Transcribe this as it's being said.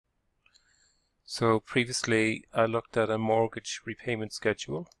So previously I looked at a mortgage repayment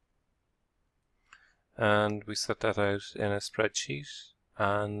schedule and we set that out in a spreadsheet,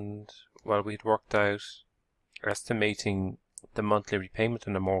 and we'd worked out estimating the monthly repayment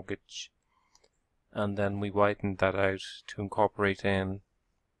on a mortgage, and then we widened that out to incorporate in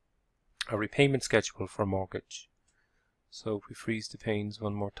a repayment schedule for a mortgage. So if we freeze the panes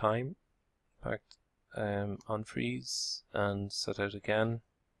one more time, back unfreeze and set out again.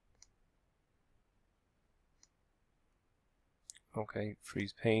 Okay,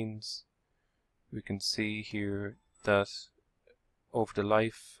 freeze panes. We can see here that over the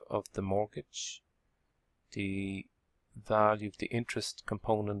life of the mortgage, the value of the interest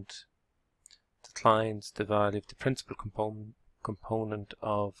component declines, the value of the principal component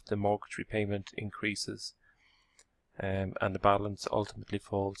of the mortgage repayment increases, and the balance ultimately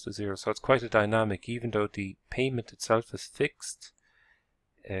falls to zero. So it's quite a dynamic. Even though the payment itself is fixed,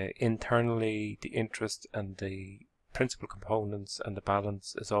 internally the interest and the principal components and the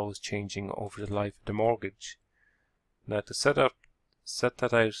balance is always changing over the life of the mortgage. Now to set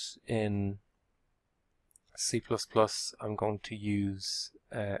that out in C++, I'm going to use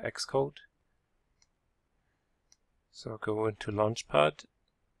Xcode. So I'll go into Launchpad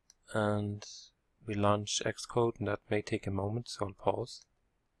and we launch Xcode, and that may take a moment, so I'll pause.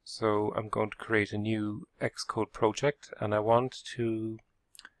 So I'm going to create a new Xcode project, and I want to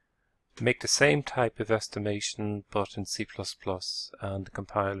make the same type of estimation but in C++, and the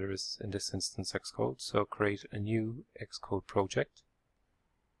compiler is in this instance Xcode. So create a new Xcode project,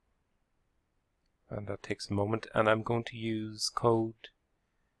 and that takes a moment, and I'm going to use code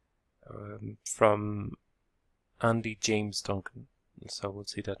from Andy James Duncan, so we'll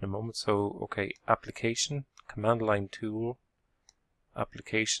see that in a moment. So okay, application, command line tool,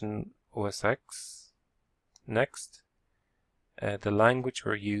 application OS X, next. The language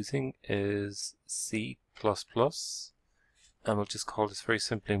we're using is C++, and we'll just call this very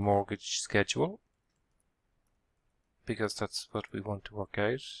simply mortgage schedule, because that's what we want to work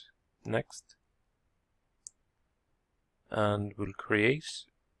out. Next. And we'll create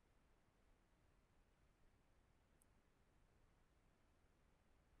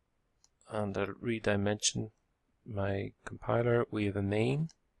and I'll redimension my compiler. We have a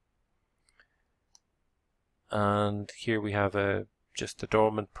main, and here we have just a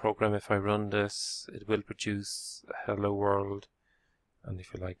dormant program. If I run this, it will produce a hello world, and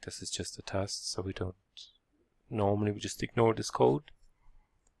if you like, this is just a test, so we just ignore this code.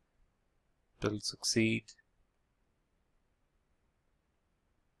 Build succeed.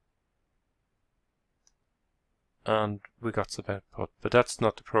 And we got some output, but that's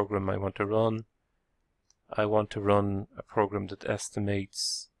not the program I want to run. I want to run a program that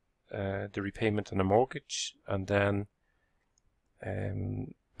estimates the repayment on a mortgage, and then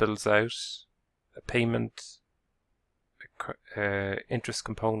builds out a payment, interest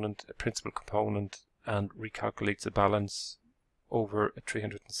component, a principal component, and recalculates the balance over a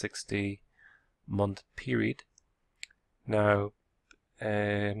 360-month period. Now,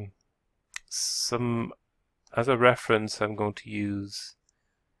 as a reference, I'm going to use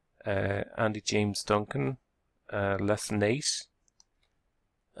Andy James Duncan, lesson 8,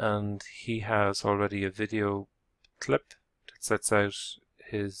 and he has already a video clip that sets out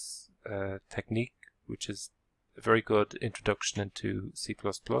his technique, which is a very good introduction into C++.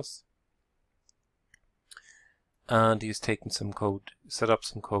 And he's taken some code, set up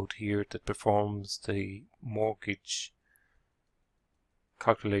some code here that performs the mortgage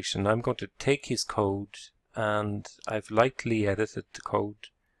calculation. I'm going to take his code, and I've lightly edited the code,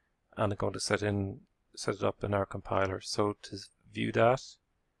 and I'm going to set it up in our compiler. So to view that,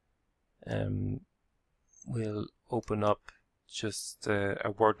 we'll open up just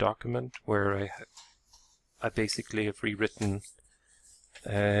a Word document where I basically have rewritten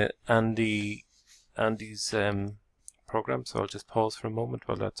Andy's program. So I'll just pause for a moment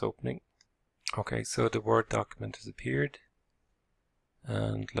while that's opening. Okay, so the Word document has appeared,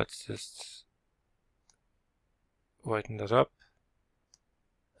 and let's just widen that up,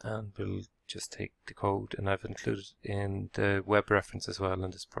 and we'll just take the code, and I've included in the web reference as well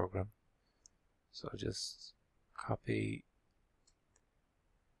in this program. So I'll just copy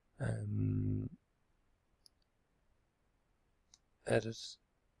edit,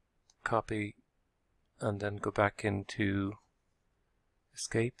 copy, and then go back into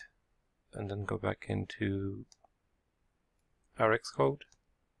escape, and then go back into our Xcode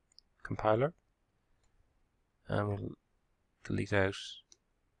compiler, and we'll delete out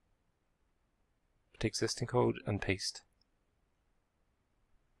the existing code and paste.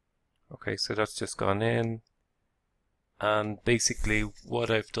 Okay, so that's just gone in, and basically what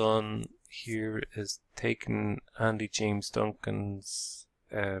I've done here is taken Andy James Duncan's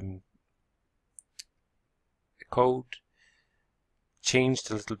code, changed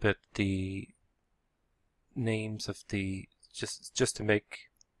a little bit the names of the just to make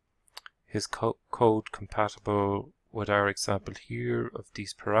his code compatible with our example here of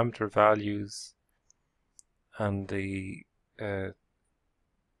these parameter values and the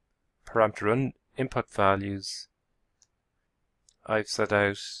parameter input values. I've set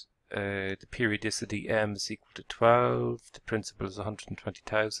out the periodicity m is equal to 12, the principal is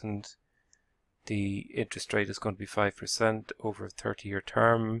 120,000, the interest rate is going to be 5% over a 30-year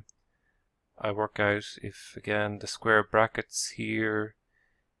term. I work out if, again, the square brackets here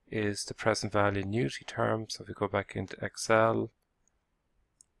is the present value in annuity terms. So if we go back into Excel,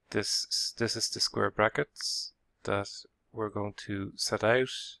 this is the square brackets that we're going to set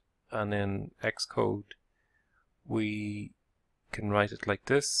out, and in Xcode we can write it like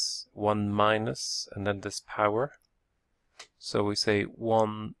this: 1 minus and then this power. So we say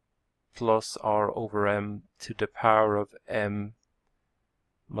 1 plus r over m to the power of m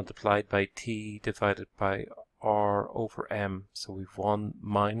multiplied by t divided by r over m. So we've 1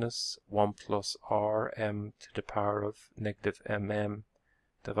 minus 1 plus r m to the power of negative mm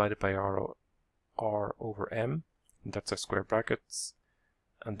divided by r over m, and that's our square brackets.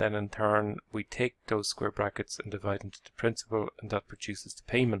 And then in turn we take those square brackets and divide into the principal, and that produces the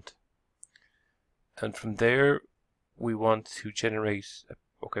payment. And from there we want to generate,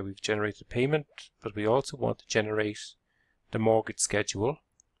 okay, we've generated a payment, but we also want to generate the mortgage schedule.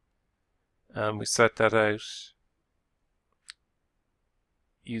 And we set that out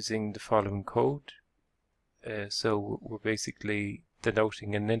using the following code. So we're basically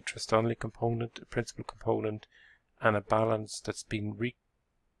denoting an interest-only component, a principal component, and a balance that's been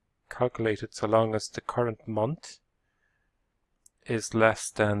recalculated so long as the current month is less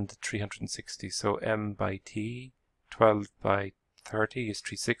than the 360. So m by t, 12 by 30 is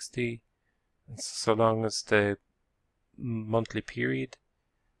 360. And so long as the monthly period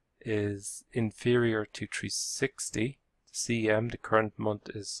is inferior to 360, cm, the current month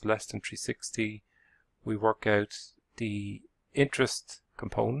is less than 360, we work out the interest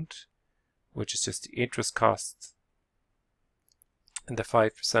component, which is just the interest cost, and the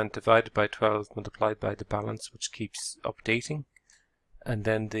 5% divided by 12 multiplied by the balance, which keeps updating. And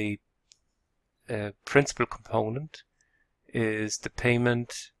then the principal component is the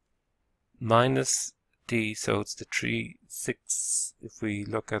payment minus d, so it's the 36. If we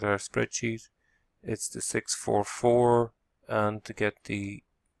look at our spreadsheet, it's the 644, and to get the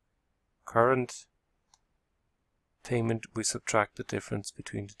current payment we subtract the difference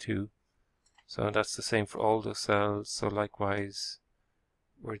between the two. So that's the same for all the cells. So likewise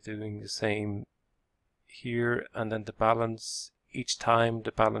we're doing the same here, and then the balance, each time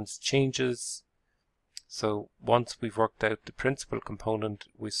the balance changes. So once we've worked out the principal component,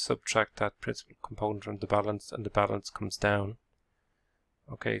 we subtract that principal component from the balance, and the balance comes down.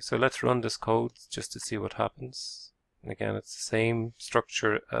 Okay, so let's run this code just to see what happens. And again, it's the same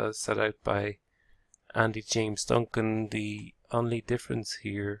structure as set out by Andy James Duncan. The only difference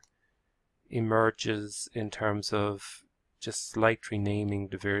here emerges in terms of just slight renaming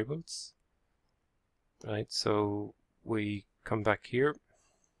the variables. Right, so we come back here,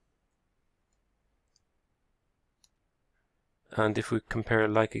 and if we compare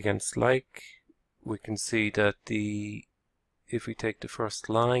like against like, we can see that if we take the first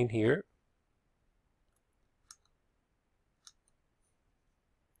line here,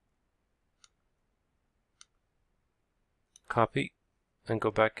 copy, and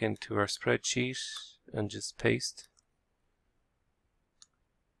go back into our spreadsheet and just paste,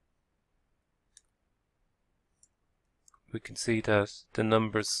 we can see that the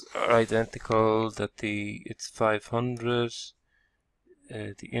numbers are identical, that it's 500,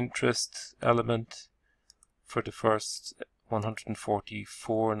 the interest element for the first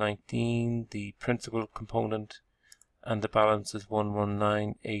 144.19, the principal component, and the balance is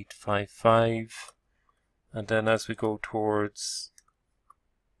 119,855. And then as we go towards,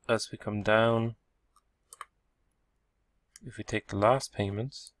 as we come down, if we take the last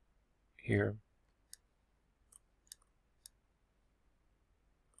payments here,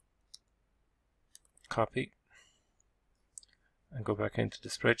 copy, and go back into the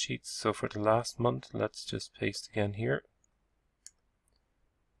spreadsheet. So for the last month, let's just paste again here.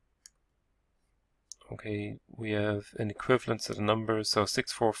 Okay, we have an equivalence of the numbers, so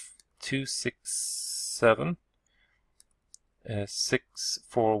 64267,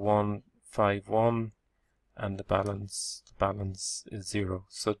 64151, and the balance is 0.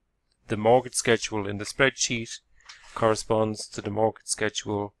 So the mortgage schedule in the spreadsheet corresponds to the mortgage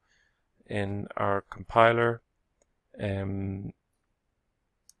schedule in our compiler. In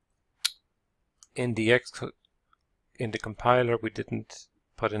the compiler we didn't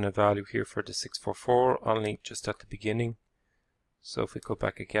put in a value here for the 644, only just at the beginning. So if we go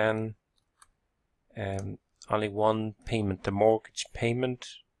back again, only one payment, the mortgage payment,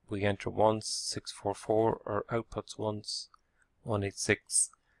 we enter once 644, or outputs once 186.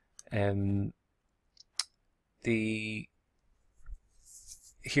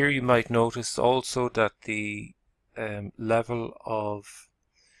 Here you might notice also that the level of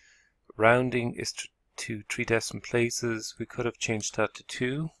rounding is to 3 decimal places. We could have changed that to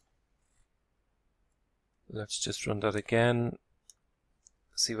 2. Let's just run that again,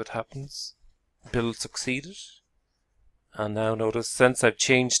 see what happens. Build succeeded. And now notice, since I've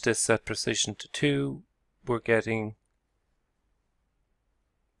changed this set precision to 2, we're getting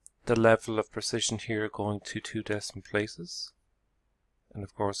the level of precision here going to 2 decimal places. And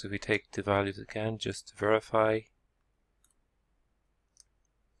of course, if we take the values again, just to verify,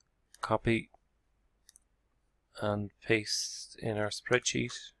 copy and paste in our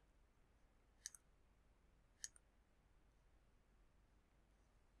spreadsheet.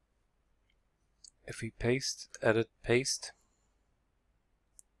 If we paste, edit, paste,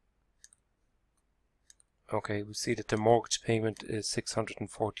 okay, we see that the mortgage payment is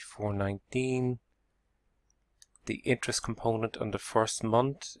 644.19. The interest component on the first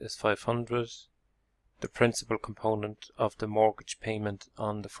month is 500. The principal component of the mortgage payment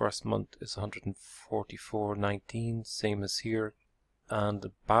on the first month is 144.19, same as here. And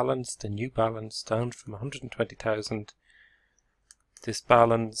the balance, the new balance, down from 120,000. This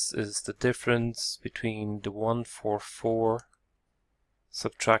balance is the difference between the 144,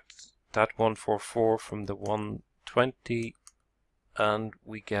 subtract that 144 from the 120, and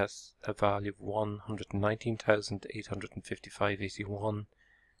we get a value of 119,855.81,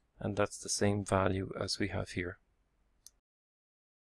 and that's the same value as we have here.